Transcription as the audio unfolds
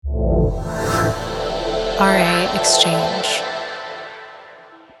RA Exchange.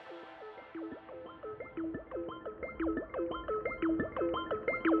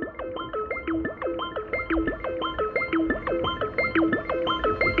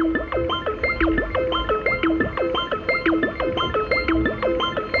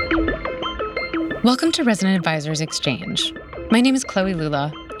 Welcome to Resident Advisors Exchange. My name is Chloe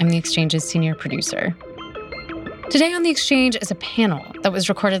Lula. I'm the Exchange's senior producer. Today on The Exchange is a panel that was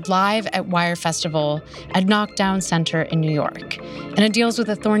recorded live at Wire Festival at Knockdown Center in New York, and it deals with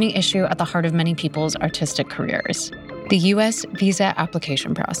a thorny issue at the heart of many people's artistic careers, the U.S. visa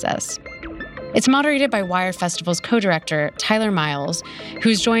application process. It's moderated by Wire Festival's co-director, Tyler Miles,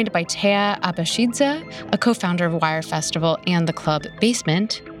 who's joined by Téa Abashidze, a co-founder of Wire Festival and the club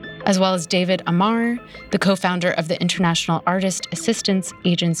Basement, as well as David Amar, the co-founder of the international artist assistance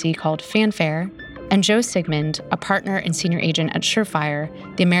agency called Fanfare, and Joe Sigmund, a partner and senior agent at Surefire,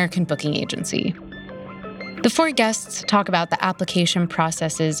 the American booking agency. The four guests talk about the application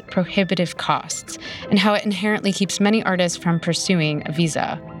process's prohibitive costs and how it inherently keeps many artists from pursuing a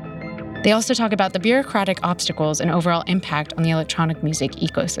visa. They also talk about the bureaucratic obstacles and overall impact on the electronic music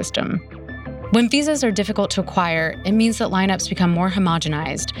ecosystem. When visas are difficult to acquire, it means that lineups become more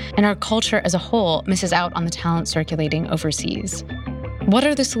homogenized, and our culture as a whole misses out on the talent circulating overseas. What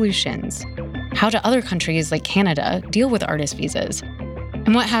are the solutions? How do other countries like Canada deal with artist visas?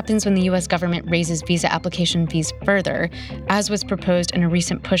 And what happens when the US government raises visa application fees further, as was proposed in a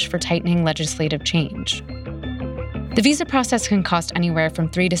recent push for tightening legislative change? The visa process can cost anywhere from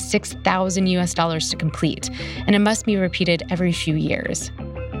 $3,000 to $6,000 to complete, and it must be repeated every few years.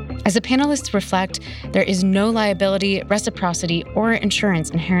 As the panelists reflect, there is no liability, reciprocity, or insurance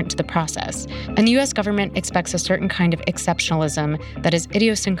inherent to the process, and the U.S. government expects a certain kind of exceptionalism that is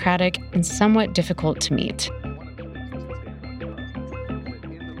idiosyncratic and somewhat difficult to meet.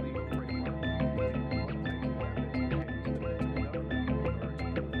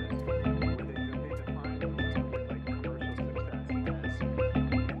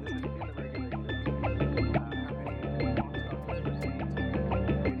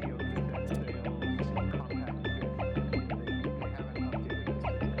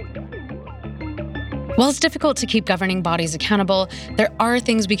 While it's difficult to keep governing bodies accountable, there are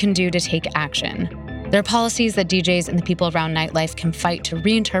things we can do to take action. There are policies that DJs and the people around nightlife can fight to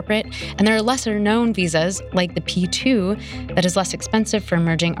reinterpret, and there are lesser-known visas, like the P2, that is less expensive for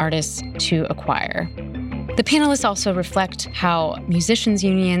emerging artists to acquire. The panelists also reflect how musicians'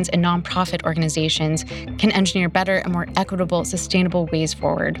 unions and nonprofit organizations can engineer better and more equitable, sustainable ways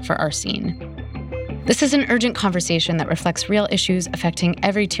forward for our scene. This is an urgent conversation that reflects real issues affecting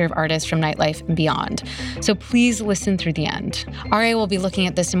every tier of artists from nightlife and beyond. So please listen through the end. RA will be looking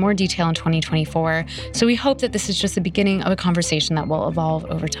at this in more detail in 2024, so we hope that this is just the beginning of a conversation that will evolve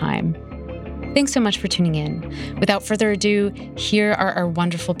over time. Thanks so much for tuning in. Without further ado, here are our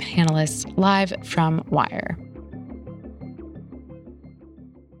wonderful panelists live from Wire.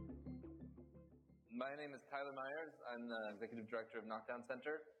 My name is Tyler Myers. I'm the executive director of Knockdown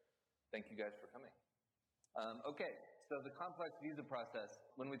Center. Thank you guys for coming. Okay, so the complex visa process.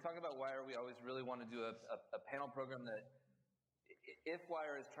 When we talk about Wire, we always really want to do a panel program that, if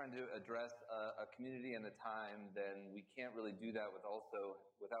Wire is trying to address a community and a time, then we can't really do that without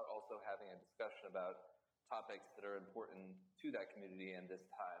also having a discussion about topics that are important to that community and this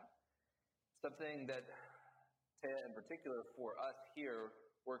time. Something that Téa in particular for us here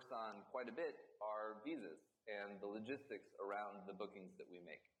works on quite a bit are visas and the logistics around the bookings that we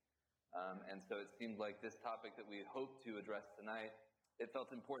make. And so it seemed like this topic that we hope to address tonight, it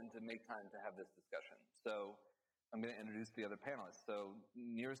felt important to make time to have this discussion. So I'm going to introduce the other panelists. So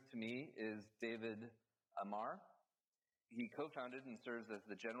nearest to me is David Amar. He co-founded and serves as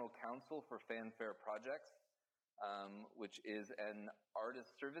the general counsel for Fanfare Projects, which is an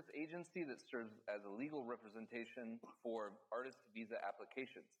artist service agency that serves as a legal representation for artist visa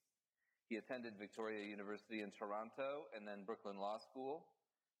applications. He attended Victoria University in Toronto and then Brooklyn Law School.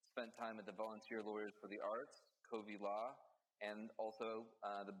 Spent time at the Volunteer Lawyers for the Arts, Covey Law, and also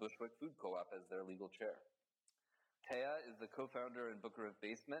the Bushwick Food Co-op as their legal chair. Téa is the co-founder and booker of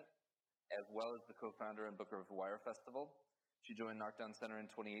Basement, as well as the co-founder and booker of Wire Festival. She joined Knockdown Center in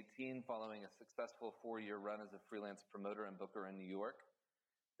 2018 following a successful 4-year run as a freelance promoter and booker in New York.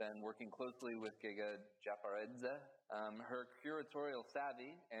 Then working closely with Téa Abashidze, her curatorial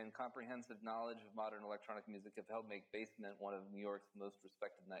savvy and comprehensive knowledge of modern electronic music have helped make Basement one of New York's most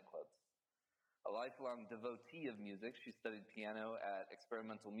respected nightclubs. A lifelong devotee of music, she studied piano at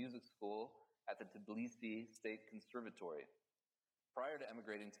Experimental Music School at the Tbilisi State Conservatory. Prior to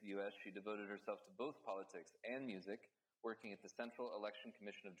emigrating to the U.S., she devoted herself to both politics and music, working at the Central Election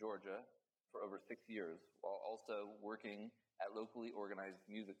Commission of Georgia, for over 6 years, while also working at locally organized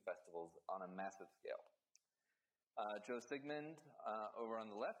music festivals on a massive scale. Joe Sigmund, over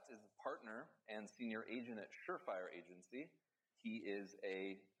on the left, is a partner and senior agent at Surefire agency. He is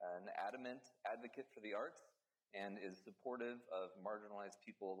an adamant advocate for the arts and is supportive of marginalized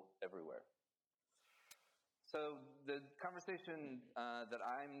people everywhere. So the conversation that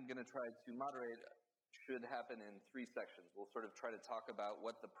I'm going to try to moderate should happen in 3 sections. We'll sort of try to talk about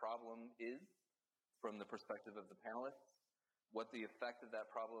what the problem is from the perspective of the panelists, what the effect of that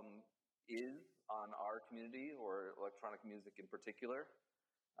problem is on our community or electronic music in particular,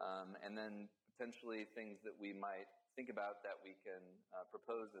 and then potentially things that we might think about that we can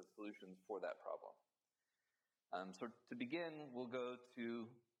propose as solutions for that problem. So to begin, we'll go to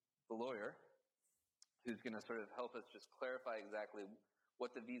the lawyer, who's going to sort of help us just clarify exactly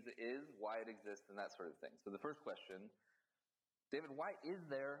what the visa is, why it exists, and that sort of thing. So the first question, David, why is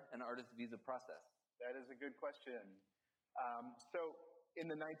there an artist visa process? That is a good question. So in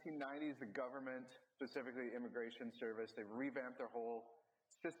the 1990s, the government, specifically the Immigration Service, they revamped their whole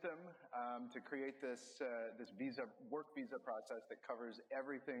system to create this work visa process that covers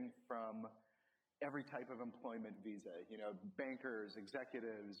everything from every type of employment visa. You know, bankers,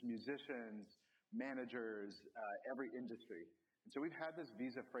 executives, musicians, managers, every industry. And so we've had this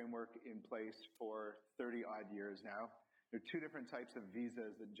visa framework in place for 30-odd years now. There are 2 different types of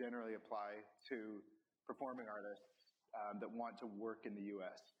visas that generally apply to performing artists that want to work in the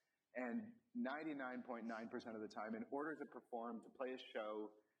U.S. And 99.9% of the time, in order to perform, to play a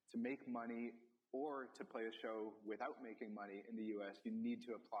show, to make money, or to play a show without making money in the U.S., you need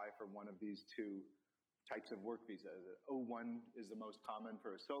to apply for one of these 2 types of work visas. O1 is the most common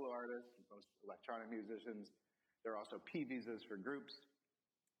for a solo artist, most electronic musicians. There are also P visas for groups.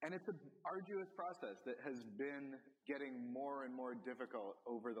 And it's an arduous process that has been getting more and more difficult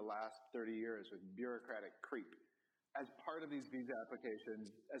over the last 30 years with bureaucratic creep. As part of these visa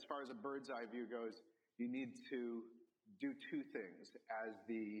applications, as far as a bird's eye view goes, you need to do 2 things as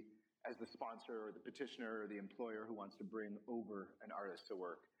the sponsor or the petitioner or the employer who wants to bring over an artist to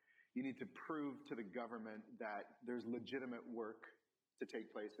work. You need to prove to the government that there's legitimate work to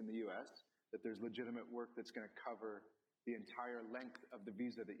take place in the U.S., that there's legitimate work that's going to cover the entire length of the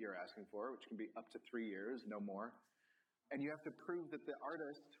visa that you're asking for, which can be up to 3 years, no more. And you have to prove that the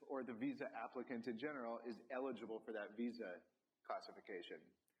artist or the visa applicant in general is eligible for that visa classification.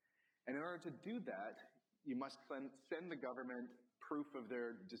 And in order to do that, you must send the government proof of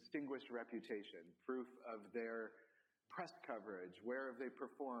their distinguished reputation, proof of their press coverage, where have they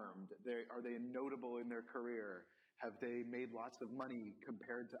performed, are they notable in their career, have they made lots of money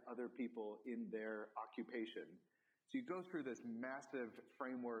compared to other people in their occupation. So you go through this massive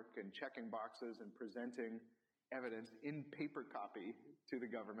framework and checking boxes and presenting evidence in paper copy to the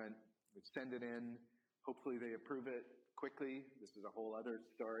government. We send it in, hopefully they approve it quickly. This is a whole other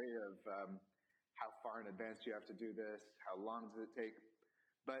story of how far in advance you have to do this, how long does it take.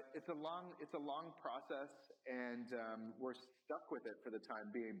 But it's a long process, and we're stuck with it for the time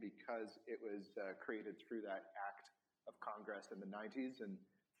being because it was created through that act of Congress in the 90s, and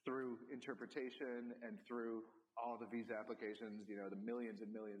through interpretation and through all the visa applications, you know, the millions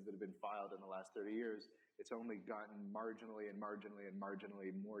and millions that have been filed in the last 30 years, it's only gotten marginally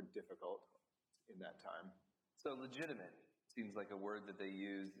more difficult in that time. So legitimate seems like a word that they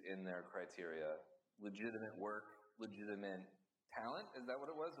use in their criteria. Legitimate work, legitimate talent, is that what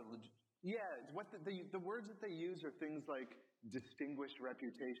it was? Yeah, what the words that they use are things like distinguished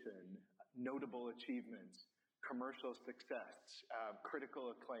reputation, notable achievements, commercial success,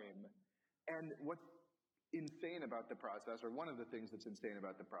 critical acclaim. And what's insane about the process, or one of the things that's insane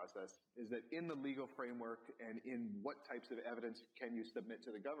about the process, is that in the legal framework and in what types of evidence can you submit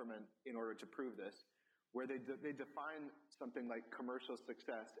to the government in order to prove this, where they define something like commercial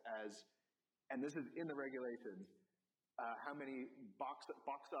success as, and this is in the regulations, how many box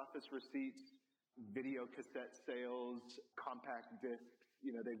office receipts, video cassette sales, compact discs.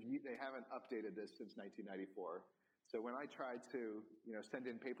 You know, they haven't updated this since 1994. So when I try to, you know, send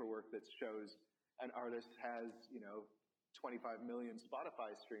in paperwork that shows an artist has, you know, 25 million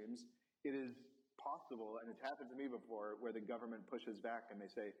Spotify streams, it is possible, and it's happened to me before, where the government pushes back and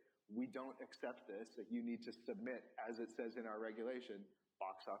they say, we don't accept this, that you need to submit, as it says in our regulation,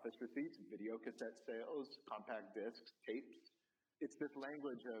 box office receipts, video cassette sales, compact discs, tapes. It's this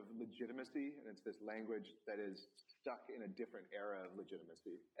language of legitimacy, and it's this language that is stuck in a different era of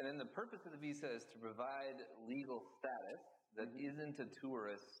legitimacy. And then the purpose of the visa is to provide legal status that isn't a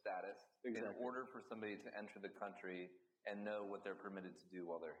tourist status in order for somebody to enter the country and know what they're permitted to do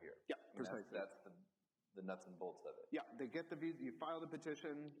while they're here. Yeah, precisely. That's the nuts and bolts of it. Yeah, they get the visa. You file the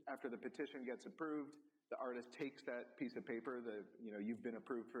petition. After the petition gets approved, the artist takes that piece of paper. You've been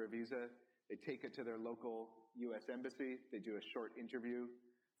approved for a visa. They take it to their local U.S. embassy. They do a short interview.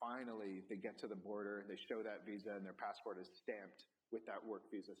 Finally, they get to the border. They show that visa, and their passport is stamped with that work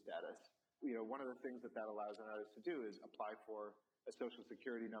visa status. One of the things that allows an artist to do is apply for a social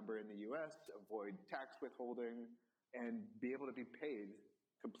security number in the U.S., avoid tax withholding, and be able to be paid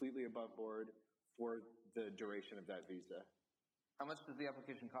completely above board for the duration of that visa. How much does the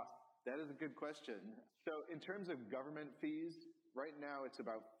application cost? That is a good question. So in terms of government fees, right now it's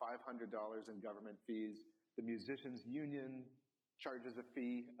about $500 in government fees. The Musicians Union charges a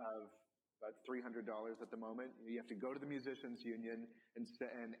fee of about $300 at the moment. You have to go to the Musicians Union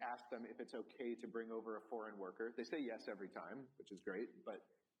and ask them if it's okay to bring over a foreign worker. They say yes every time, which is great, but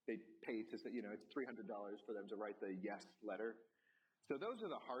they pay to say, it's $300 for them to write the yes letter. So those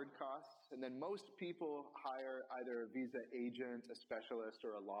are the hard costs. And then most people hire either a visa agent, a specialist,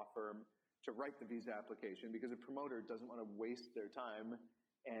 or a law firm to write the visa application because a promoter doesn't want to waste their time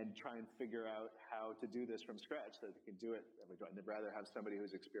and try and figure out how to do this from scratch so that they can do it every time. They'd rather have somebody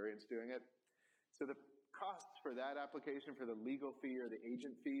who's experienced doing it. So the costs for that application, for the legal fee or the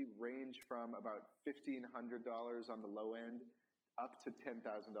agent fee, range from about $1,500 on the low end up to $10,000.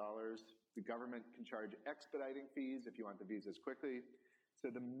 The government can charge expediting fees if you want the visas quickly.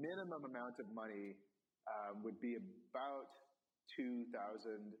 So the minimum amount of money would be about $2,000,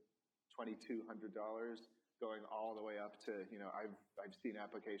 $2,200, going all the way up to, I've seen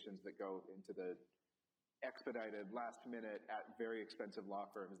applications that go into the expedited last minute at very expensive law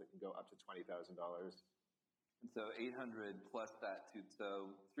firms that can go up to $20,000. And so $800 plus that so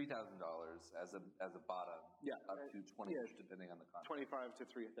 $3,000 as a bottom, up to 20 depending on the contract. 25 to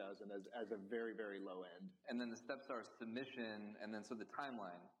 3,000 as a very, very low end. And then the steps are submission, and then so the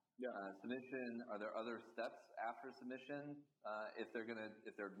timeline. Yeah. Submission. Are there other steps after submission if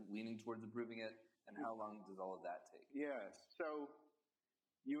they're leaning towards approving it? And how long does all of that take? Yeah. So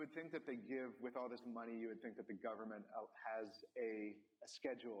you would think that they give, with all this money, you would think that the government has a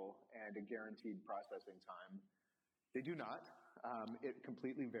schedule and a guaranteed processing time. They do not. It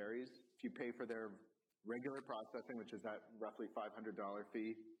completely varies. If you pay for their regular processing, which is that roughly $500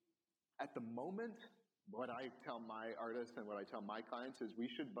 fee, at the moment, what I tell my artists and what I tell my clients is we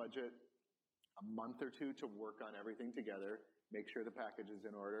should budget a month or two to work on everything together, make sure the package is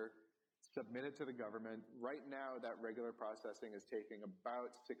in order, submit it to the government. Right now, that regular processing is taking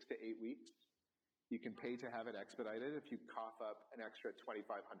about 6 to 8 weeks. You can pay to have it expedited if you cough up an extra $2,500.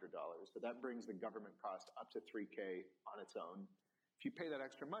 So that brings the government cost up to $3,000 on its own. If you pay that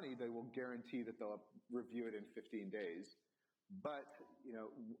extra money, they will guarantee that they'll review it in 15 days. But,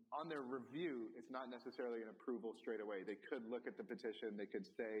 on their review, it's not necessarily an approval straight away. They could look at the petition. They could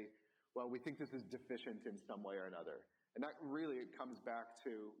say, well, we think this is deficient in some way or another. And that really comes back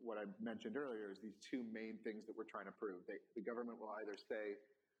to what I mentioned earlier is these two main things that we're trying to prove. The government will either say,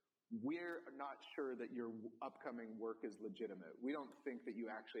 we're not sure that your upcoming work is legitimate. We don't think that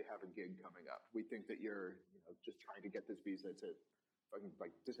you actually have a gig coming up. We think that you're just trying to get this visa to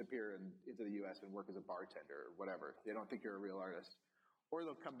disappear into the U.S. and work as a bartender or whatever. They don't think you're a real artist. Or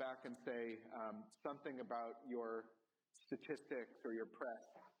they'll come back and say something about your statistics or your press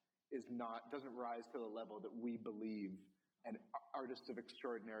doesn't rise to the level that we believe an artist of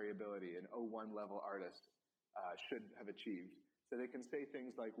extraordinary ability, an O1 level artist, should have achieved. So they can say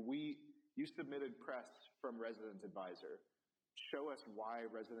things like, you submitted press from Resident Advisor. Show us why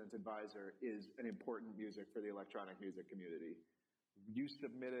Resident Advisor is an important music for the electronic music community. You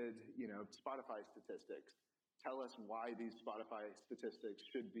submitted, Spotify statistics. Tell us why these Spotify statistics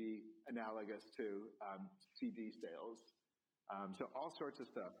should be analogous to CD sales. So all sorts of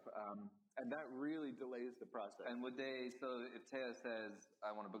stuff. And that really delays the process. And so if Téa says,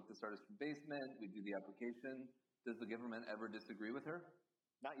 I want to book this artist from Basement, we do the application, does the government ever disagree with her?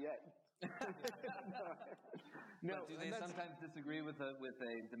 Not yet. No. But do they sometimes disagree with a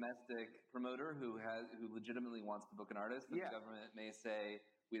domestic promoter who legitimately wants to book an artist? And the government may say,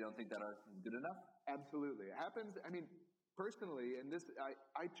 we don't think that artist is good enough? Absolutely. It happens. I mean, personally, and this,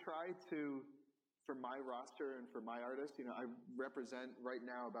 I try to, for my roster and for my artists, I represent right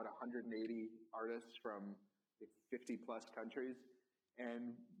now about 180 artists from 50 plus countries.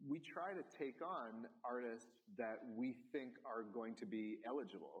 And we try to take on artists that we think are going to be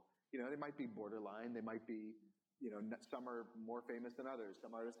eligible. They might be borderline. They might be, some are more famous than others.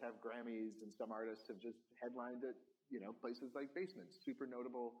 Some artists have Grammys, and some artists have just headlined at, places like Basement, super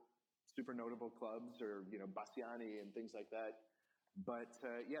notable clubs, or, Bassiani and things like that. But,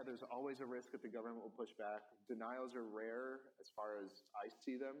 there's always a risk that the government will push back. Denials are rare as far as I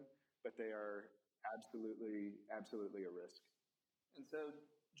see them, but they are absolutely a risk. And so,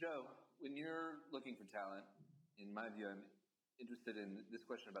 Joe, when you're looking for talent, in my view, I'm interested in this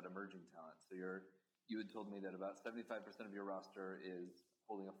question about emerging talent. So you had told me that about 75% of your roster is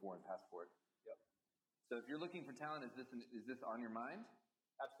holding a foreign passport. Yep. So if you're looking for talent, is this on your mind?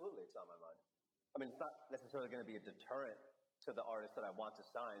 Absolutely, it's on my mind. I mean, it's not necessarily going to be a deterrent to the artists that I want to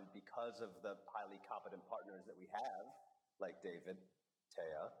sign because of the highly competent partners that we have, like David,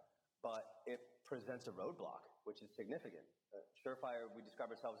 Téa, but it presents a roadblock, which is significant. Surefire, we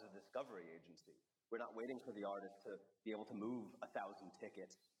describe ourselves as a discovery agency. We're not waiting for the artist to be able to move 1,000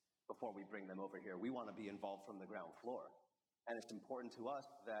 tickets before we bring them over here. We want to be involved from the ground floor. And it's important to us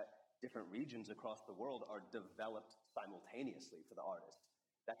that different regions across the world are developed simultaneously for the artist.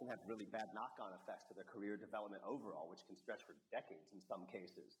 That can have really bad knock-on effects to their career development overall, which can stretch for decades in some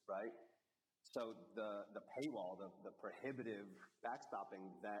cases, right? So the paywall, the prohibitive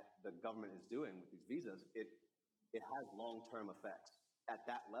backstopping that the government is doing with these visas, it has long-term effects. At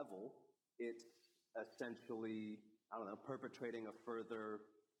that level, it's essentially, perpetrating a further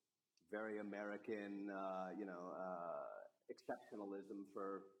very American, exceptionalism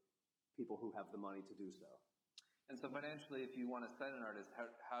for people who have the money to do so. And so financially, if you want to sign an artist,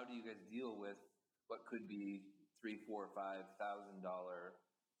 how do you guys deal with what could be $3,000, $4,000, $5,000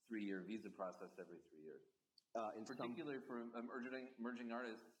 3-year visa process every 3 years? Particularly for emerging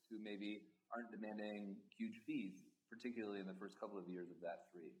artists who maybe aren't demanding huge fees, particularly in the first couple of years of that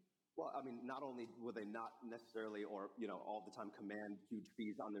 3. Well, I mean, not only will they not necessarily or, all the time command huge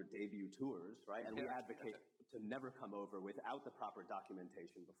fees on their debut tours, right? And we advocate to never come over without the proper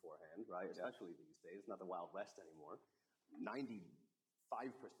documentation beforehand, right? Especially these days, not the Wild West anymore. 95%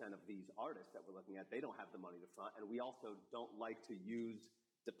 of these artists that we're looking at, they don't have the money to front. And we also don't like to use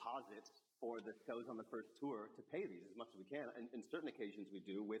deposits for the shows on the first tour to pay these as much as we can. And in certain occasions we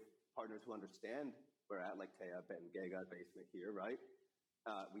do with partners who understand where we're at, like Téa, Ben Gaga's basement here, right?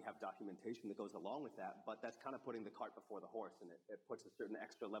 We have documentation that goes along with that, but that's kind of putting the cart before the horse, and it puts a certain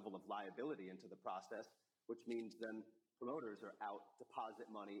extra level of liability into the process, which means then promoters are out deposit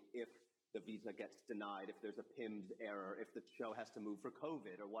money if the visa gets denied, if there's a PIMS error, if the show has to move for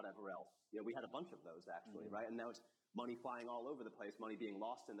COVID or whatever else. We had a bunch of those actually, right? And now it's money flying all over the place, money being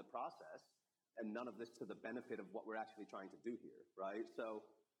lost in the process, and none of this to the benefit of what we're actually trying to do here, right? So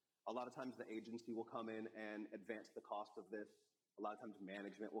a lot of times the agency will come in and advance the cost of this. A lot of times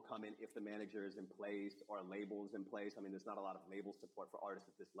management will come in if the manager is in place or a label is in place. I mean, there's not a lot of label support for artists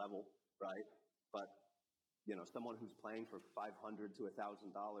at this level, right? But, someone who's playing for $500 to $1,000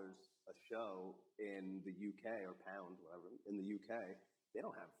 a show in the UK or pound, whatever, in the UK, they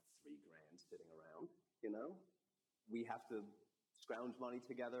don't have $3,000 sitting around, We have to scrounge money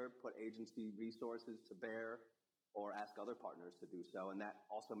together, put agency resources to bear, or ask other partners to do so. And that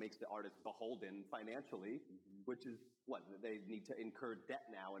also makes the artist beholden financially, which is what? They need to incur debt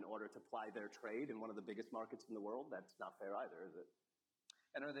now in order to ply their trade in one of the biggest markets in the world? That's not fair either, is it?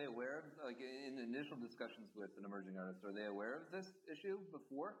 And are they aware of, like in initial discussions with an emerging artist, are they aware of this issue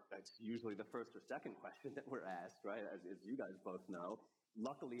before? That's usually the first or second question that we're asked, right? As you guys both know.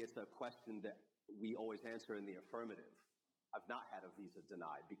 Luckily, it's a question that we always answer in the affirmative. I've not had a visa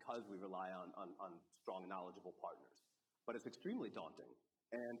denied because we rely on strong, knowledgeable partners. But it's extremely daunting.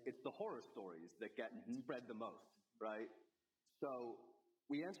 And it's the horror stories that get spread the most, right? So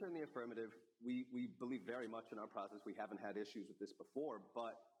we answer in the affirmative. We believe very much in our process. We haven't had issues with this before,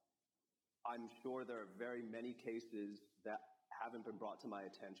 but I'm sure there are very many cases that haven't been brought to my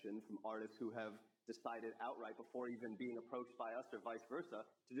attention from artists who have decided outright before even being approached by us or vice versa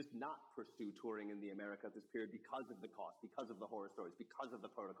to just not pursue touring in the America at this period because of the cost, because of the horror stories, because of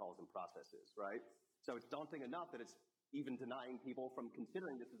the protocols and processes, right? So it's daunting enough that it's even denying people from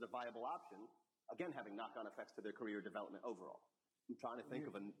considering this as a viable option, again, having knock-on effects to their career development overall. I'm trying to think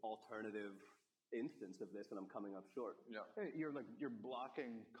of an alternative instance of this, and I'm coming up short. Yeah. You're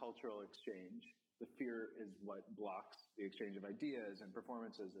blocking cultural exchange. The fear is what blocks the exchange of ideas and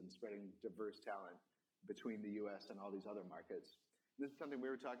performances and spreading diverse talent between the U.S. and all these other markets. This is something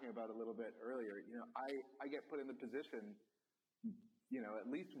we were talking about a little bit earlier. I get put in the position, at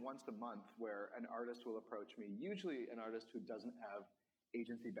least once a month where an artist will approach me, usually an artist who doesn't have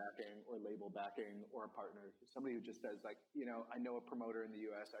agency backing or label backing or a partner, somebody who just says like, I know a promoter in the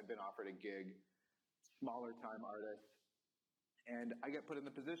U.S., I've been offered a gig, smaller time artist, and I get put in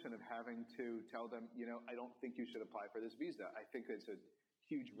the position of having to tell them, I don't think you should apply for this visa. I think it's a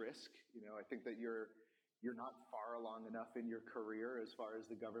huge risk. I think that you're not far along enough in your career as far as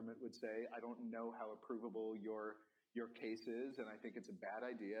the government would say. I don't know how approvable your case is, and I think it's a bad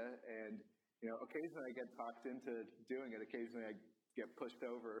idea. And occasionally I get talked into doing it. Occasionally I get pushed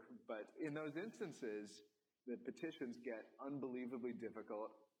over. But in those instances, the petitions get unbelievably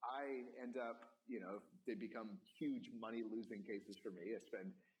difficult. I end up, they become huge money-losing cases for me. I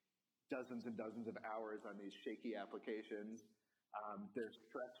spend dozens and dozens of hours on these shaky applications. They're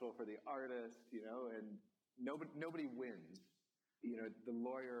stressful for the artist, and nobody wins. The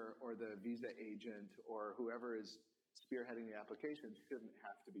lawyer or the visa agent or whoever is spearheading the application shouldn't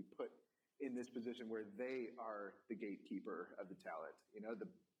have to be put in this position where they are the gatekeeper of the talent. The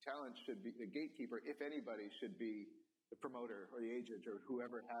talent should be, the gatekeeper, if anybody, should be the promoter or the agent or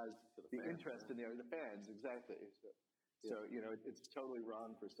whoever has the interest in the fans, exactly. So it's totally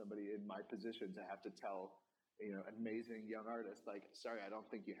wrong for somebody in my position to have to tell, an amazing young artist, like, sorry, I don't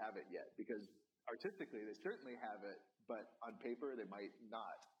think you have it yet, because artistically they certainly have it, but on paper they might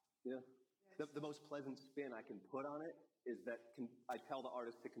not. Yeah. The most pleasant spin I can put on it is that I tell the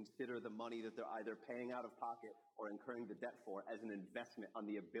artist to consider the money that they're either paying out of pocket or incurring the debt for as an investment on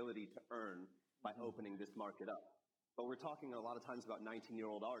the ability to earn by opening this market up. But we're talking a lot of times about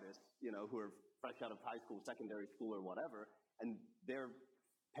 19-year-old artists, who are fresh out of high school, secondary school, or whatever, and they're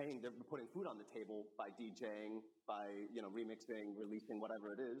putting food on the table by DJing, by, remixing, releasing,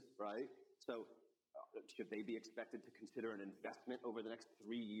 whatever it is, right? So should they be expected to consider an investment over the next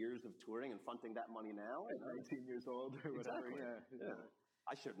 3 years of touring and fronting that money now? At 19 years old or whatever. Exactly. Yeah.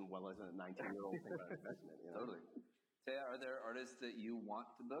 I shouldn't, as a 19-year-old, think about investment. Totally. Téa, are there artists that you want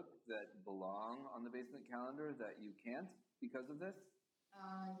to book that belong on the basement calendar that you can't because of this?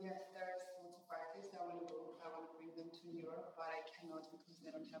 Yes, there's lots of artists I want to book. I want to bring them to New York, but I cannot because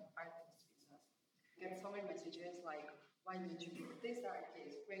they don't have artist visas. I get so many messages like, why did you book this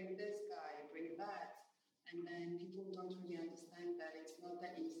artist? Bring this guy, bring that. And then people don't really understand that it's not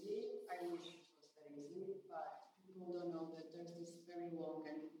that easy. I wish it was that easy, but people don't know that there's this very long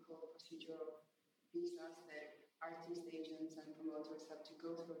and difficult procedure of visas that artist agents and promoters have to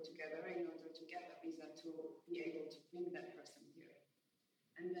go through together in order to get a visa to be able to bring that person here.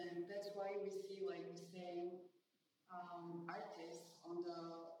 And then that's why we see like the same artists on the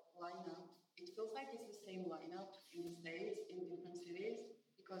lineup. It feels like it's the same lineup in the States, in different cities,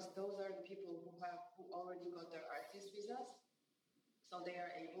 because those are the people who already got their artist visas, so they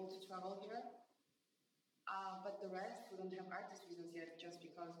are able to travel here. But the rest who don't have artist visas yet, just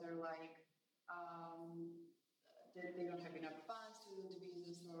because they're like, they don't have enough funds to do the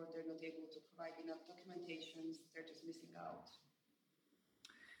visas, or they're not able to provide enough documentations, they're just missing out.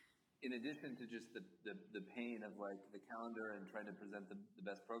 In addition to just the pain of like the calendar and trying to present the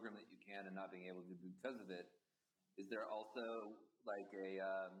best program that you can and not being able to because of it, is there also like a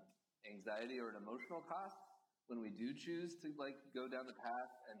anxiety or an emotional cost when we do choose to like go down the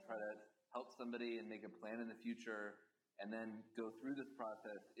path and try to help somebody and make a plan in the future and then go through this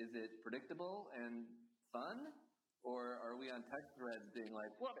process? Is it predictable and fun? Or are we on text threads being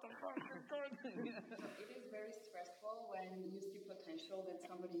like, what the fuck is going on? It is very stressful when you see potential that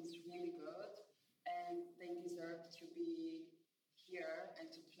somebody is really good and they deserve to be here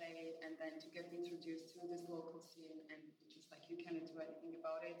and to play and then to get introduced to this local scene, and it's just like you cannot do anything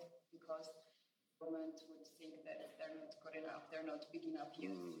about it because the government would think that they're not good enough, they're not big enough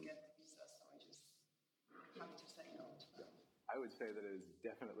yet to get the visa, so I just have to say no to them. I would say that it is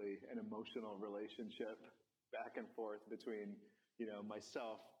definitely an emotional relationship back and forth between,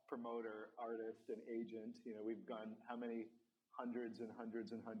 myself, promoter, artist, and agent. We've gone how many hundreds and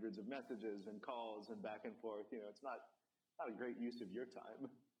hundreds and hundreds of messages and calls and back and forth. It's not a great use of your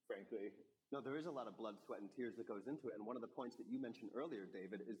time, frankly. No, there is a lot of blood, sweat, and tears that goes into it. And one of the points that you mentioned earlier,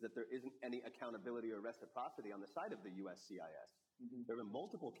 David, is that there isn't any accountability or reciprocity on the side of the USCIS. Mm-hmm. There have been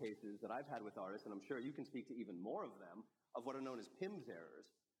multiple cases that I've had with artists, and I'm sure you can speak to even more of them, of what are known as PIMS errors,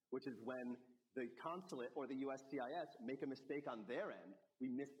 which is when the consulate or the USCIS make a mistake on their end.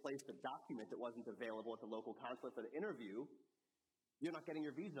 We misplaced a document that wasn't available at the local consulate for the interview. You're not getting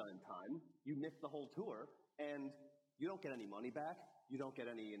your visa in time. You missed the whole tour, and you don't get any money back. You don't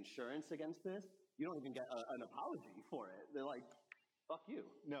get any insurance against this. You don't even get an apology for it. They're like, fuck you.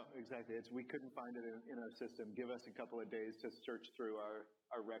 No, exactly. We couldn't find it in our system. Give us a couple of days to search through our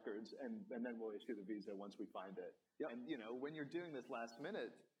records, and then we'll issue the visa once we find it. Yep. And, when you're doing this last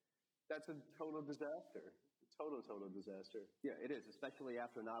minute, that's a total disaster. Total disaster. Yeah, it is, especially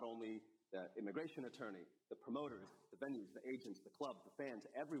after not only the immigration attorney, the promoters, the venues, the agents, the clubs, the fans,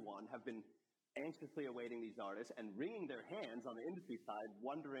 everyone have been anxiously awaiting these artists and wringing their hands on the industry side,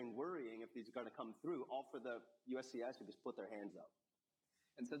 wondering, worrying if these are going to come through, all for the USCIS to just put their hands up.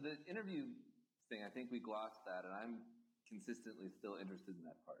 And so the interview thing, I think we glossed that, and I'm consistently still interested in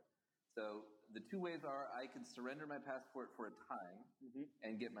that part. So the two ways are I can surrender my passport for a time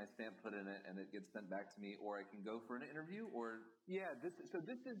and get my stamp put in it and it gets sent back to me, or I can go for an interview, or... Yeah, this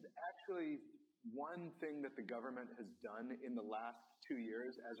is actually one thing that the government has done in the last 2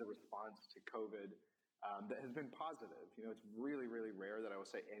 years as a response to COVID that has been positive. You know, it's really, really rare that I will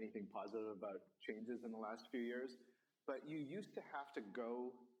say anything positive about changes in the last few years. But you used to have to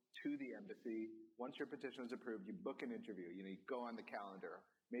go to the embassy. Once your petition is approved, you book an interview. You know, you go on the calendar.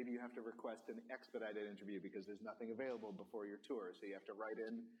 Maybe you have to request an expedited interview because there's nothing available before your tour. So you have to write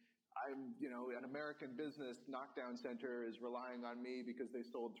in, an American business knockdown center is relying on me because they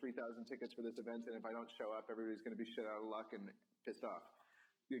sold 3,000 tickets for this event, and if I don't show up, everybody's going to be shit out of luck and pissed off.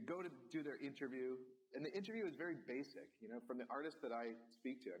 You go to do their interview, and the interview is very basic. You know, from the artists that I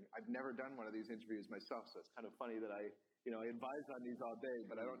speak to, I've never done one of these interviews myself, so it's kind of funny that I advise on these all day,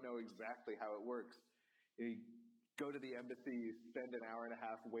 but I don't know exactly how it works. You go to the embassy, you spend an hour and a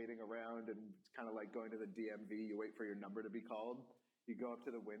half waiting around, and it's kind of like going to the DMV. You wait for your number to be called. You go up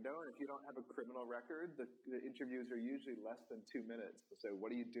to the window, and if you don't have a criminal record, the interviews are usually less than 2 minutes. So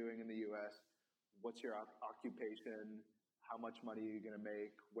what are you doing in the U.S.? What's your occupation? How much money are you going to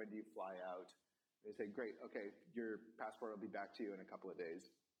make? When do you fly out? They say, great, okay, your passport will be back to you in a couple of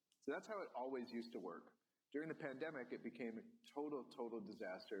days. So that's how it always used to work. During the pandemic, it became a total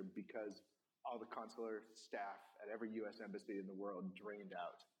disaster because all the consular staff at every U.S. embassy in the world drained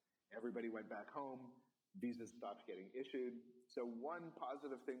out. Everybody went back home. Visas stopped getting issued. So one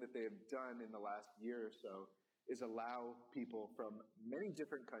positive thing that they have done in the last year or so is allow people from many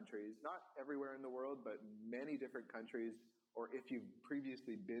different countries, not everywhere in the world, but many different countries, or if you've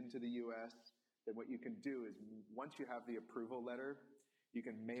previously been to the U.S., then what you can do is once you have the approval letter, you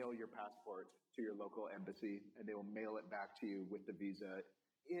can mail your passport to your local embassy, and they will mail it back to you with the visa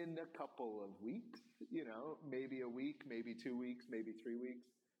in a couple of weeks, maybe a week, maybe 2 weeks, maybe 3 weeks.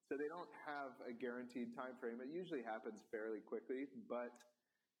 So they don't have a guaranteed time frame. It usually happens fairly quickly, but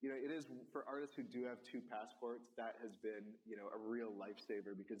it is for artists who do have 2 passports, that has been, a real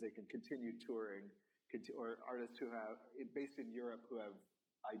lifesaver because they can continue touring, or artists who have, based in Europe, who have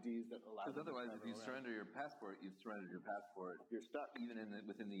IDs that allow them to travel. Because otherwise, if you around. surrender your passport, you've surrendered your passport. You're stuck. Even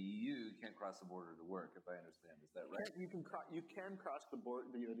within the EU, you can't cross the border to work, if I understand. Is that right? You can cross the border,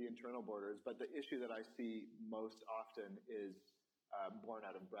 the internal borders, but the issue that I see most often is born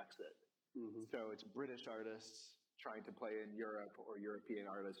out of Brexit. So it's British artists trying to play in Europe, or European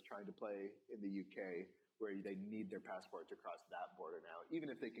artists trying to play in the UK, where they need their passport to cross that border now. Even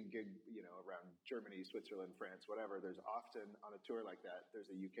if they can gig, around Germany, Switzerland, France, whatever, there's often on a tour like that,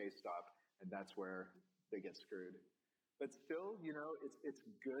 there's a UK stop, and that's where they get screwed. But still, it's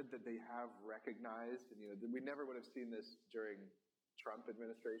good that they have recognized, and we never would have seen this during Trump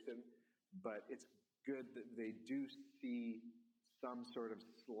administration, but it's good that they do see some sort of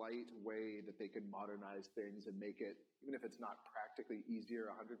slight way that they can modernize things and make it, even if it's not practically easier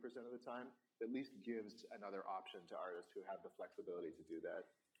 100% of the time, at least gives another option to artists who have the flexibility to do that.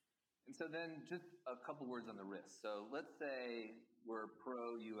 And so then just a couple words on the risk. So let's say we're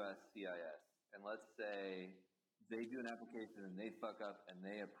pro-US CIS, and let's say they do an application and they fuck up and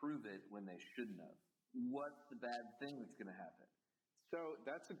they approve it when they shouldn't have. What's the bad thing that's going to happen? So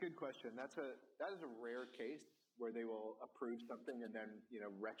that's a good question. That is a rare case where they will approve something and then,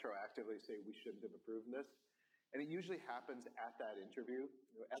 retroactively say we shouldn't have approved this. And it usually happens at that interview.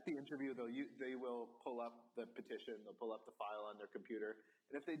 At the interview, they will pull up the petition, they'll pull up the file on their computer,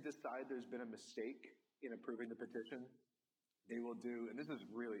 and if they decide there's been a mistake in approving the petition, they will do, and this is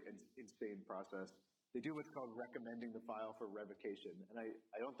really an insane process, they do what's called recommending the file for revocation. And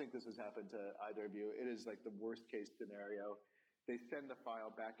I don't think this has happened to either of you. It is like the worst case scenario. They send the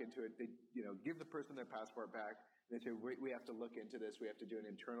file back into it. They, give the person their passport back. And they say, we have to look into this. We have to do an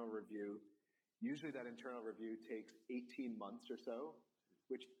internal review. Usually that internal review takes 18 months or so,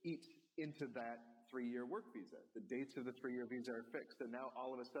 which eats into that 3-year work visa. The dates of the 3-year visa are fixed. And now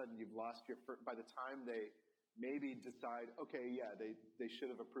all of a sudden you've lost by the time they maybe decide, okay, yeah, they should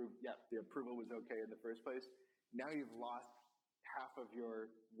have approved. Yeah, the approval was okay in the first place. Now you've lost half of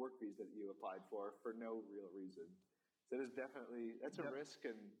your work visa that you applied for no real reason. So that's a risk,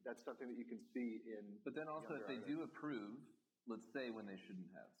 and that's something that you can see in. But then also, if they do approve, let's say when they shouldn't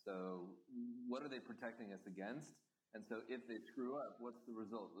have. So what are they protecting us against? And so if they screw up, what's the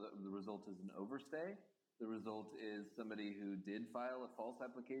result? The result is an overstay. The result is somebody who did file a false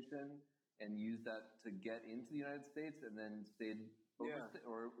application and used that to get into the United States and then stayed overstay,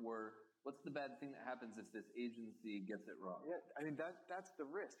 or what's the bad thing that happens if this agency gets it wrong? Yeah, I mean that's the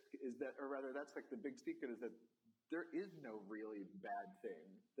risk, is that, or rather that's like the big secret, is that there is no really bad thing.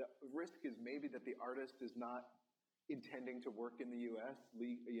 The risk is maybe that the artist is not intending to work in the U.S.,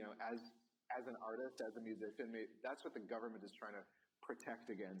 as an artist, as a musician. That's what the government is trying to protect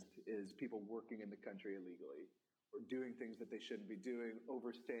against, is people working in the country illegally or doing things that they shouldn't be doing,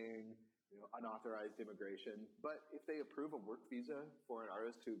 overstaying, unauthorized immigration. But if they approve a work visa for an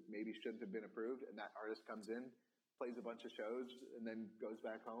artist who maybe shouldn't have been approved, and that artist comes in, plays a bunch of shows, and then goes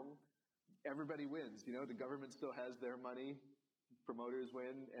back home, everybody wins. The government still has their money, promoters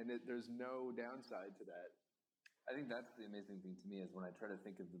win, and there's no downside to that. I think that's the amazing thing to me, is when I try to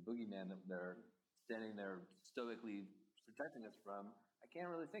think of the boogeyman that they're standing there stoically protecting us from, I can't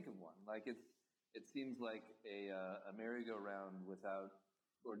really think of one. Like it seems like a merry-go-round without,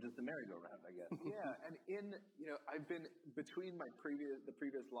 or just a merry-go-round, I guess. Yeah, and I've been between the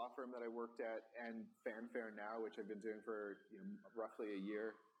previous law firm that I worked at and Fanfare now, which I've been doing for roughly a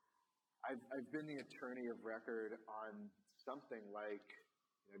year. I've been the attorney of record on something like,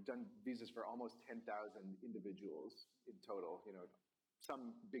 I've done visas for almost 10,000 individuals in total.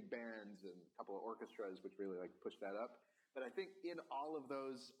 Some big bands and a couple of orchestras, which really push that up. But I think in all of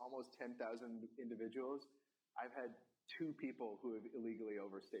those almost 10,000 individuals, I've had 2 people who have illegally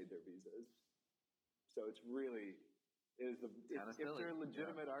overstayed their visas. So it's really, if they're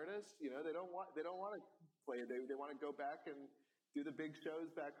legitimate artists, they don't want to play. They want to go back and do the big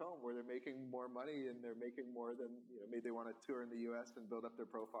shows back home where they're making more money and they're making more than, maybe they want to tour in the U.S. and build up their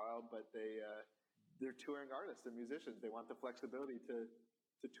profile, but they're touring artists and musicians. They want the flexibility to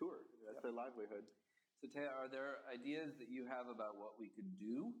tour. That's their livelihood. So Téa, are there ideas that you have about what we could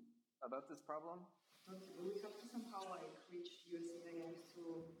do about this problem? We have to somehow reach USCIS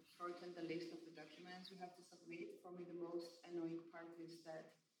to shorten the list of the documents we have to submit. For me, the most annoying part is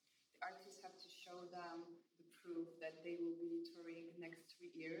that the artists have to show them the proof that they will be touring the next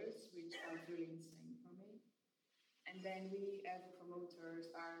 3 years, which sounds really insane for me. And then we, as promoters,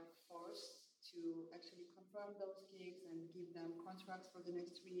 are forced to actually confirm those gigs and give them contracts for the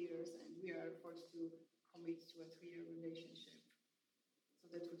next 3 years, and we are forced to commit to a 3-year relationship. So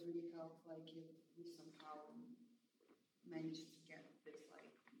that would really help, if we somehow manage to get this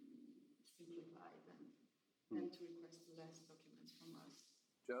simplified and to request less documents from us.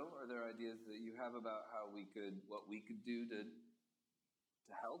 Joe, are there ideas that you have about what we could do to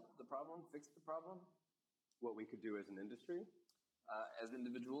help the problem, fix the problem? What we could do as an industry? As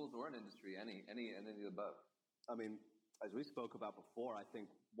individuals or an industry, any of the above. I mean, as we spoke about before, I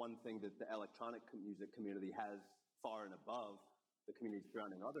think one thing that the electronic music community has far and above the community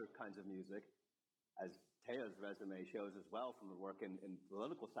surrounding other kinds of music, as Téa's resume shows as well from the work in the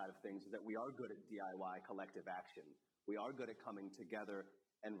political side of things, is that we are good at DIY collective action. We are good at coming together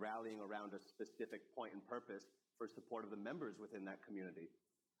and rallying around a specific point and purpose for support of the members within that community.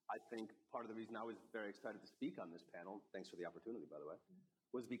 I think part of the reason I was very excited to speak on this panel, thanks for the opportunity, by the way,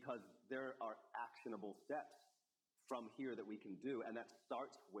 was because there are actionable steps from here that we can do, and that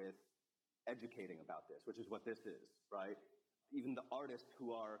starts with educating about this, which is what this is, right? Even the artists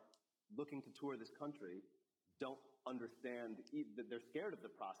who are looking to tour this country don't understand, they're scared of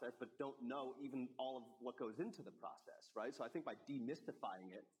the process, but don't know even all of what goes into the process, right? So I think by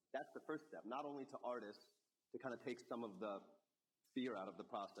demystifying it, that's the first step, not only to artists to kind of take some of the fear out of the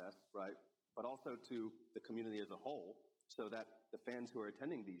process, right? But also to the community as a whole, so that the fans who are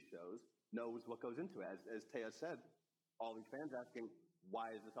attending these shows knows what goes into it. As Téa said, all these fans asking,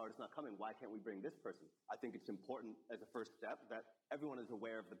 why is this artist not coming? Why can't we bring this person? I think it's important as a first step that everyone is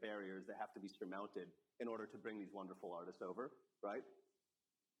aware of the barriers that have to be surmounted in order to bring these wonderful artists over, right?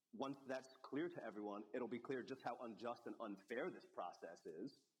 Once that's clear to everyone, it'll be clear just how unjust and unfair this process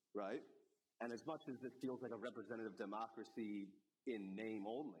is, right? And as much as this feels like a representative democracy in name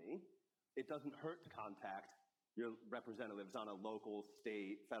only, it doesn't hurt to contact your representatives on a local,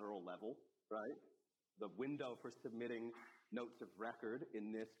 state, federal level, right? The window for submitting notes of record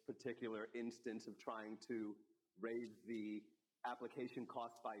in this particular instance of trying to raise the application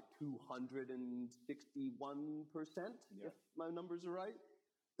cost by 261%, if my numbers are right,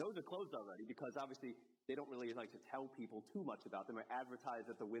 those are closed already, because obviously they don't really like to tell people too much about them or advertise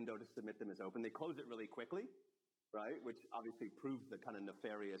that the window to submit them is open. They close it really quickly, right? Which obviously proves the kind of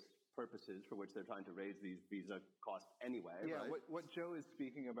nefarious purposes for which they're trying to raise these visa costs anyway. Yeah, right? what Joe is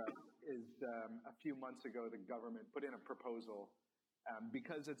speaking about is a few months ago, the government put in a proposal.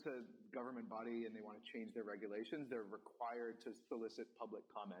 Because it's a government body and they want to change their regulations, they're required to solicit public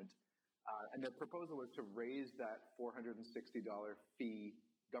comment. And their proposal was to raise that $460 fee,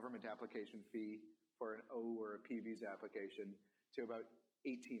 government application fee for an O or a P visa application to about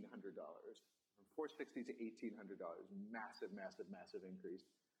 $1,800. From $460 to $1,800. Massive, massive, massive increase.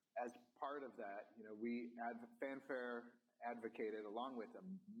 As part of that, Fanfare advocated, along with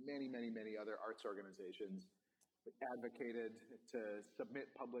many, many, many other arts organizations, advocated to submit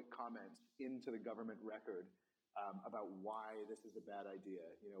public comments into the government record about why this is a bad idea.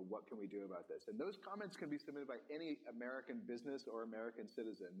 What can we do about this? And those comments can be submitted by any American business or American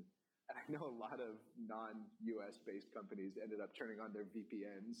citizen. And I know a lot of non-US based companies ended up turning on their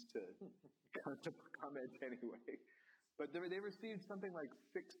VPNs to comment anyway. But they received something like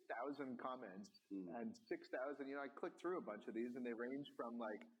 6,000 comments, and 6,000, I clicked through a bunch of these, and they range from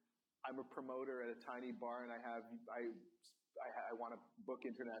like, I'm a promoter at a tiny bar and I want to book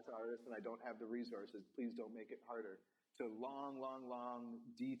international artists and I don't have the resources. Please don't make it harder. To long,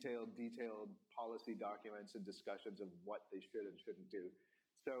 detailed policy documents and discussions of what they should and shouldn't do.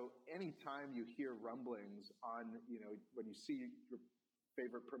 So anytime you hear rumblings on, when you see your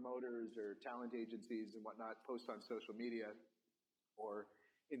favorite promoters or talent agencies and whatnot post on social media or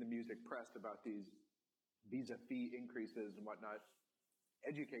in the music press about these visa fee increases and whatnot,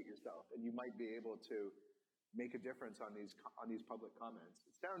 educate yourself, and you might be able to make a difference on these public comments.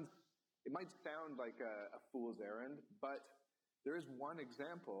 It might sound like a fool's errand, but there is one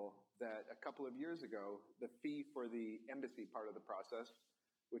example that a couple of years ago, the fee for the embassy part of the process,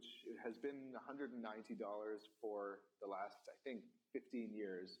 which has been $190 for the last, I think, 15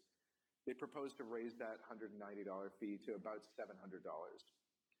 years, they proposed to raise that $190 fee to about $700.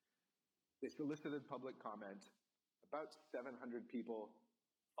 They solicited public comment. About 700 people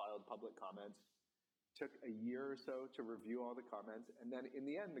filed public comments. Took a year or so to review all the comments, and then in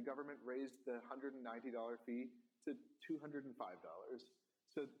the end, the government raised the $190 fee to $205.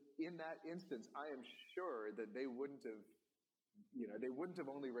 So in that instance, I am sure that they wouldn't have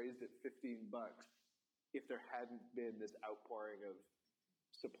only raised it $15 if there hadn't been this outpouring of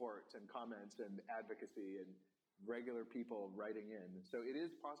support and comments and advocacy and regular people writing in. So it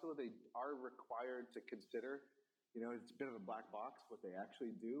is possible they are required to consider. It's a bit of a black box what they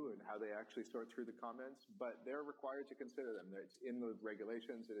actually do and how they actually sort through the comments, but they're required to consider them. It's in the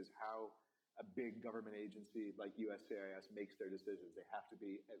regulations. It is how a big government agency like USCIS makes their decisions. They have to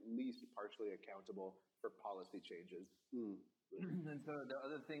be at least partially accountable for policy changes. And so the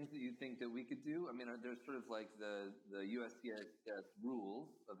other things that you think that we could do, there's sort of like the USCIS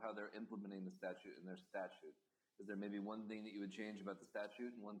rules of how they're implementing the statute in their statute. Is there maybe one thing that you would change about the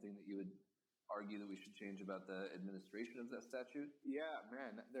statute and one thing that you would argue that we should change about the administration of that statute? Yeah,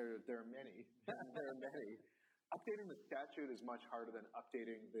 man, there are many. There are many. Updating the statute is much harder than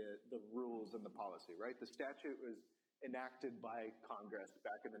updating the rules and the policy, right? The statute was enacted by Congress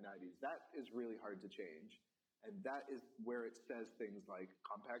back in the 90s. That is really hard to change. And that is where it says things like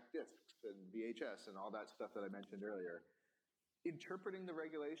compact discs and VHS and all that stuff that I mentioned earlier. Interpreting the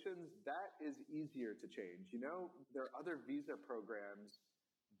regulations, that is easier to change. There are other visa programs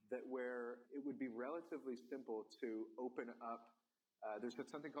where it would be relatively simple to open up. There's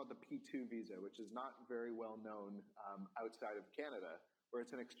something called the P2 visa, which is not very well known outside of Canada, where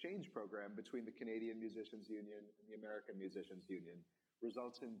it's an exchange program between the Canadian Musicians Union and the American Musicians Union.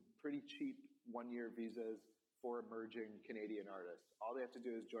 Results in pretty cheap one-year visas for emerging Canadian artists. All they have to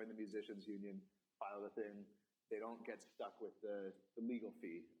do is join the Musicians Union, file the thing. They don't get stuck with the legal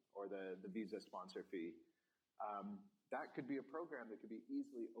fee or the visa sponsor fee. That could be a program that could be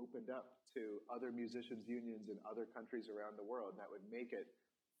easily opened up to other musicians' unions in other countries around the world. That would make it,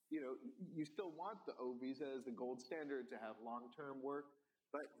 you still want the O visa as the gold standard to have long-term work,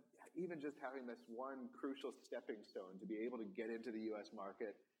 but even just having this one crucial stepping stone to be able to get into the U.S.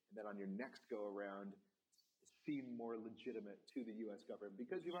 market and then on your next go-around seem more legitimate to the U.S. government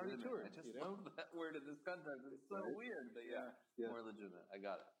because you've already toured. I just love that word in this context. It's so weird, but yeah, more legitimate. I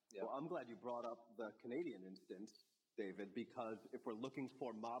got it. Yeah. Well, I'm glad you brought up the Canadian instance, David, because if we're looking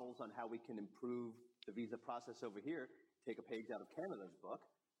for models on how we can improve the visa process over here, take a page out of Canada's book.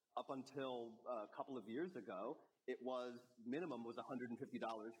 Up until a couple of years ago, minimum was $150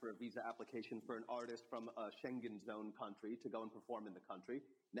 for a visa application for an artist from a Schengen zone country to go and perform in the country.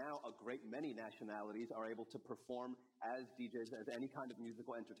 Now, a great many nationalities are able to perform as DJs, as any kind of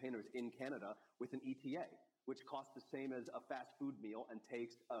musical entertainers in Canada with an ETA, which costs the same as a fast food meal and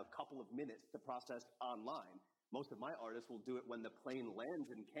takes a couple of minutes to process online. Most of my artists will do it when the plane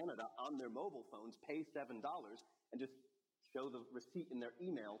lands in Canada on their mobile phones, pay $7, and just show the receipt in their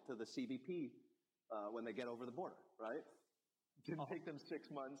email to the CBP when they get over the border, right? Didn't take them 6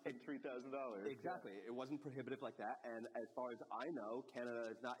 months and $3,000. Exactly. It wasn't prohibitive like that. And as far as I know,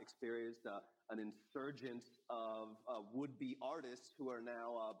 Canada has not experienced an insurgence of would-be artists who are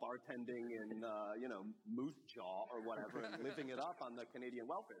now bartending in, Moose Jaw or whatever and living it up on the Canadian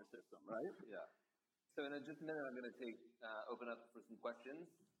welfare system, right? Yeah. So in just a minute, I'm going to open up for some questions.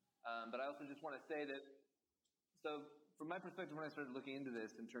 But I also just want to say that, so from my perspective, when I started looking into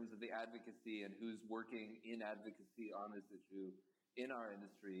this in terms of the advocacy and who's working in advocacy on this issue in our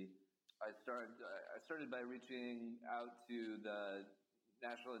industry, I started by reaching out to the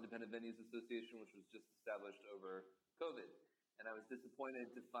National Independent Venues Association, which was just established over COVID. And I was disappointed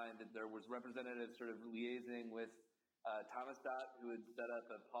to find that there was representatives sort of liaising with Thomas Dot, who had set up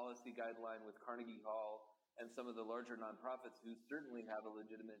a policy guideline with Carnegie Hall and some of the larger nonprofits who certainly have a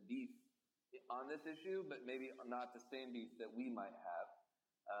legitimate beef on this issue, but maybe not the same beef that we might have.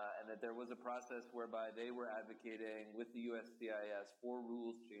 And that there was a process whereby they were advocating with the USCIS for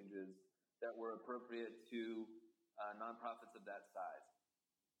rules changes that were appropriate to nonprofits of that size.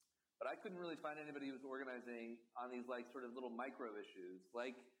 But I couldn't really find anybody who was organizing on these like sort of little micro issues,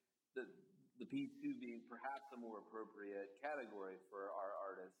 like the P2 being perhaps a more appropriate category for our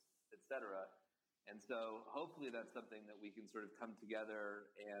artists, et cetera. And so hopefully that's something that we can sort of come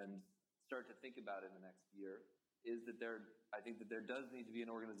together and start to think about in the next year, is that I think that there does need to be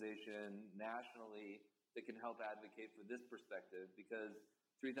an organization nationally that can help advocate for this perspective, because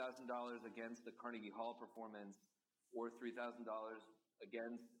 $3,000 against the Carnegie Hall performance or $3,000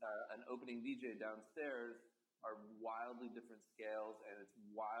 against an opening DJ downstairs are wildly different scales, and it's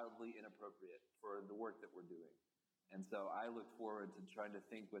wildly inappropriate for the work that we're doing. And so I look forward to trying to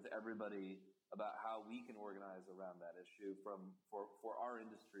think with everybody about how we can organize around that issue for our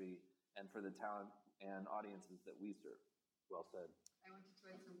industry and for the talent and audiences that we serve. Well said. I wanted to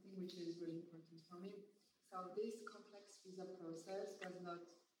add something which is really important for me. So this complex visa process does not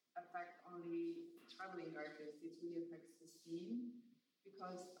affect only traveling artists, it really affects the scene,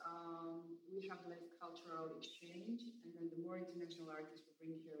 because we have less cultural exchange, and then the more international artists we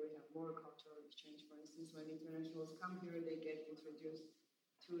bring here, we have more cultural exchange. For instance, when internationals come here, they get introduced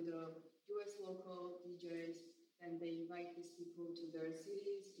to the US local DJs, and they invite these people to their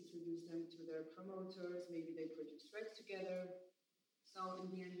cities, introduce them to their promoters, maybe they produce tracks together. So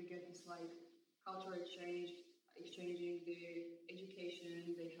in the end, we get this like cultural exchange, exchanging the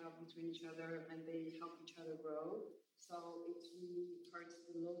education they have between each other, and they help each other grow. So it really hurts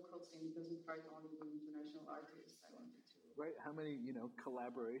the local scene. It doesn't hurt only the international artists. I wanted to. Right. How many,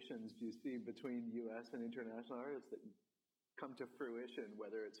 collaborations do you see between U.S. and international artists that come to fruition,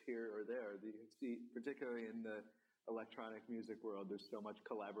 whether it's here or there? You see, particularly in the electronic music world, there's so much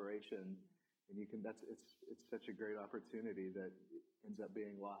collaboration, and it's such a great opportunity that ends up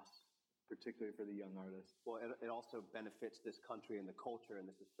being lost, particularly for the young artists. Well, it also benefits this country and the culture and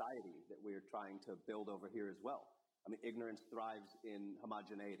the society that we're trying to build over here as well. I mean, ignorance thrives in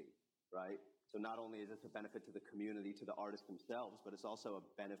homogeneity, right? So not only is this a benefit to the community, to the artists themselves, but it's also a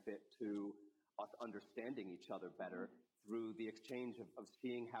benefit to us understanding each other better through the exchange of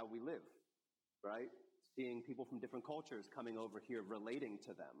seeing how we live, right? Seeing people from different cultures coming over here, relating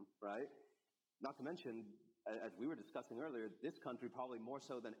to them, right? Not to mention, as we were discussing earlier, this country, probably more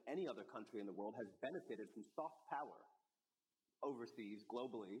so than any other country in the world, has benefited from soft power overseas,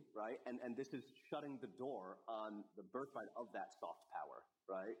 globally, right? And this is shutting the door on the birthright of that soft power,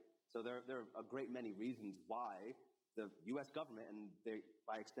 right? So there are a great many reasons why the U.S. government and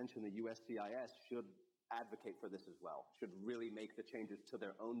by extension the USCIS should advocate for this as well, should really make the changes to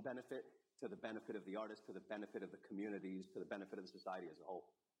their own benefit, to the benefit of the artists, to the benefit of the communities, to the benefit of the society as a whole.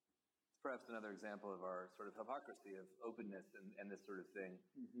 Perhaps another example of our sort of hypocrisy of openness and this sort of thing,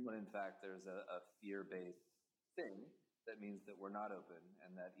 when in fact there's a fear-based thing that means that we're not open,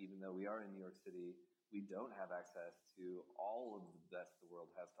 and that even though we are in New York City, we don't have access to all of the best the world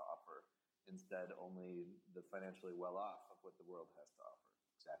has to offer. Instead, only the financially well-off of what the world has to offer.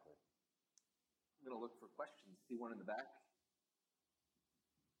 Exactly. I'm going to look for questions. See one in the back.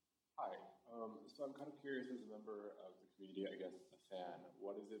 Hi. So I'm kind of curious, as a member of the community, I guess a fan,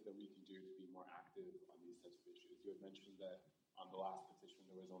 what is it that we can do to be more active on these types of issues? You had mentioned that on the last petition,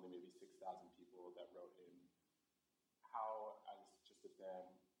 there was only maybe 6,000 people that wrote in. How, as just a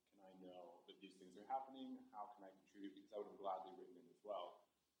fan, can I know that these things are happening? How can I contribute? Because I would have gladly written in as well.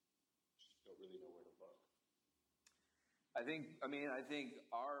 Just don't really know where to look. I think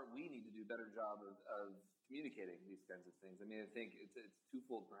we need to do a better job of communicating these kinds of things. I mean, I think it's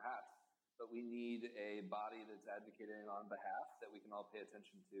twofold perhaps, but we need a body that's advocating on behalf that we can all pay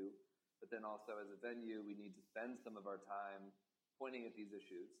attention to. But then also as a venue, we need to spend some of our time pointing at these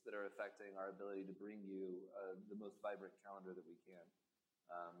issues that are affecting our ability to bring you the most vibrant calendar that we can.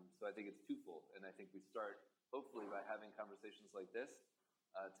 So I think it's twofold. And I think we start hopefully by having conversations like this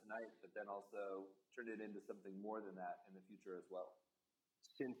tonight, but then also turn it into something more than that in the future as well.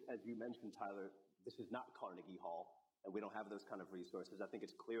 Since, as you mentioned, Tyler, this is not Carnegie Hall, and we don't have those kind of resources, I think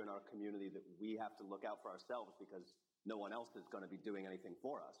it's clear in our community that we have to look out for ourselves, because no one else is going to be doing anything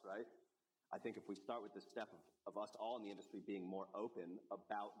for us, right? I think if we start with the step of us all in the industry being more open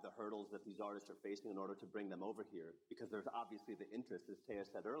about the hurdles that these artists are facing in order to bring them over here, because there's obviously the interest, as Téa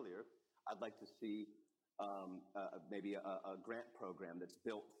said earlier. I'd like to see maybe a grant program that's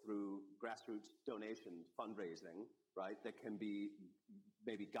built through grassroots donation fundraising, right, that can be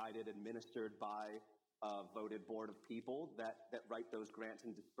maybe guided, administered by a voted board of people that write those grants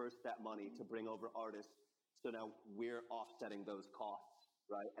and disperse that money to bring over artists. So now we're offsetting those costs,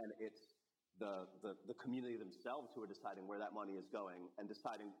 right? And it's the community themselves who are deciding where that money is going and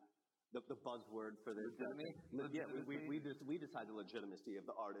deciding the buzzword for this. Yeah, we decide the legitimacy of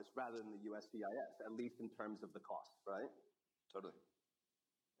the artist rather than the USCIS, at least in terms of the cost, right? Totally.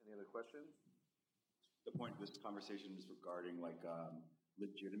 Any other questions? The point of this conversation is regarding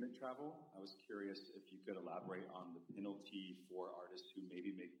legitimate travel. I was curious if you could elaborate on the penalty for artists who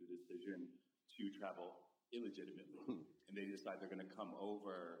maybe make the decision to travel illegitimately, and they decide they're going to come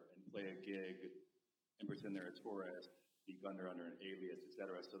over and play a gig and pretend they're a tourist, speak under an alias,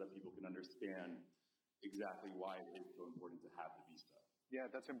 etc., so that people can understand exactly why it is so important to have the visa. Yeah,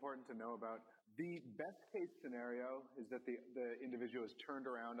 that's important to know about. The best case scenario is that the individual is turned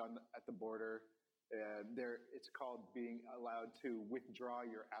around at the border. It's called being allowed to withdraw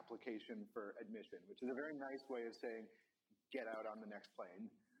your application for admission, which is a very nice way of saying, get out on the next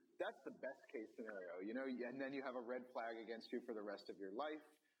plane. That's the best case scenario, and then you have a red flag against you for the rest of your life.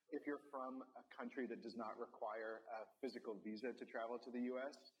 If you're from a country that does not require a physical visa to travel to the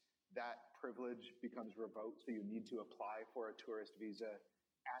U.S., that privilege becomes revoked, so you need to apply for a tourist visa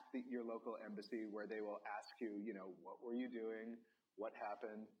at your local embassy, where they will ask you, what were you doing, what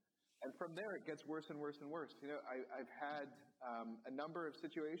happened, and from there it gets worse and worse and worse. I've had a number of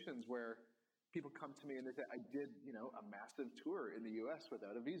situations where people come to me and they say, I did, a massive tour in the U.S.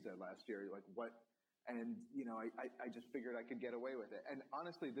 without a visa last year. Like, what? And, I just figured I could get away with it. And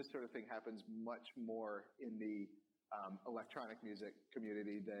honestly, this sort of thing happens much more in the electronic music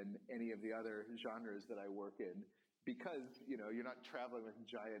community than any of the other genres that I work in, because, you're not traveling with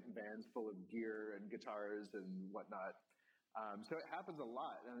giant vans full of gear and guitars and whatnot. So it happens a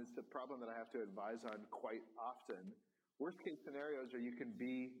lot, and it's a problem that I have to advise on quite often. Worst case scenarios are you can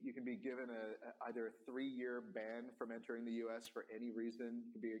be given either a 3-year ban from entering the U.S. for any reason. You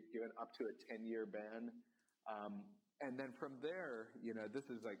can be given up to a 10-year ban, and then from there,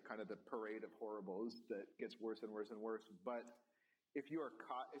 this is like kind of the parade of horribles that gets worse and worse and worse. But if you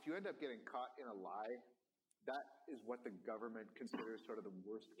end up getting caught in a lie, that is what the government considers sort of the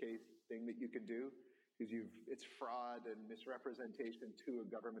worst case thing that you can do, because it's fraud and misrepresentation to a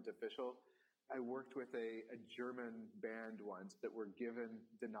government official. I worked with a German band once that were given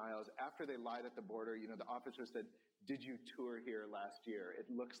denials after they lied at the border. The officer said, "Did you tour here last year? It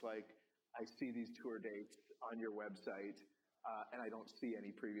looks like I see these tour dates on your website, and I don't see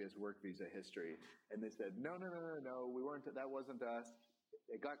any previous work visa history." And they said, No, we weren't. That wasn't us.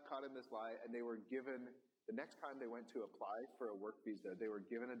 They got caught in this lie, and they were given, the next time they went to apply for a work visa, they were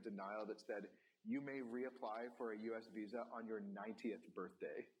given a denial that said, "You may reapply for a U.S. visa on your 90th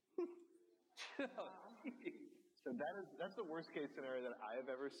birthday." So that's the worst case scenario that I have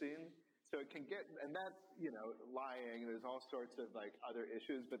ever seen. So it can get, and that's, lying. There's all sorts of other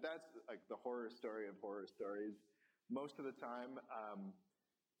issues, but that's like the horror story of horror stories. Most of the time,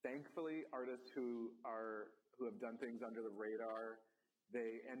 thankfully, artists who have done things under the radar,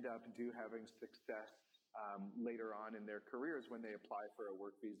 they end up having success later on in their careers when they apply for a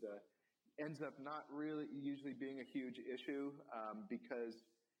work visa. Ends up not really usually being a huge issue, because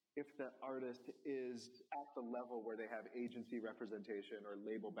if the artist is at the level where they have agency representation or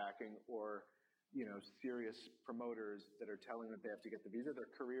label backing or, serious promoters that are telling them they have to get the visa,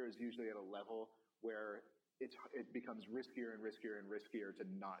 their career is usually at a level where it becomes riskier and riskier and riskier to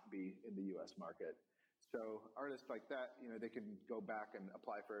not be in the U.S. market. So artists like that, they can go back and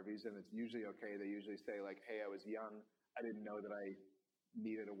apply for a visa, and it's usually okay. They usually say hey, I was young. I didn't know that I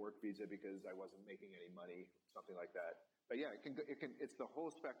needed a work visa because I wasn't making any money, something like that. But yeah, it's the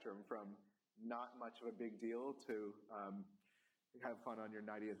whole spectrum from not much of a big deal to have fun on your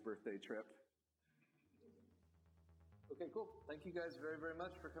 90th birthday trip. Okay, cool. Thank you guys very, very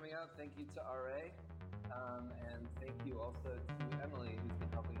much for coming out. Thank you to RA, and thank you also to Emily, who's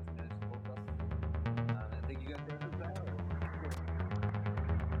been helping us manage the whole festival. And thank you guys for having us.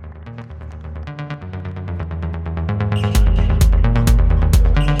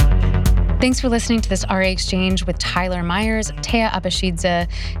 Thanks for listening to this RA Exchange with Tyler Myers, Téa Abashidze,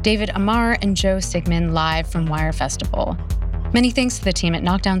 David Amar, and Joe Sigmund live from Wire Festival. Many thanks to the team at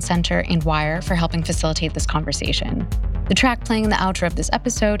Knockdown Center and Wire for helping facilitate this conversation. The track playing in the outro of this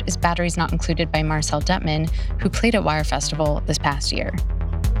episode is Batteries Not Included by Marcel Detman, who played at Wire Festival this past year.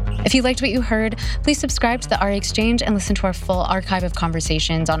 If you liked what you heard, please subscribe to the RA Exchange and listen to our full archive of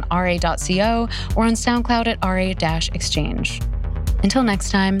conversations on ra.co or on SoundCloud at ra-exchange. Until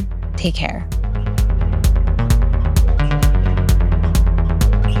next time, take care.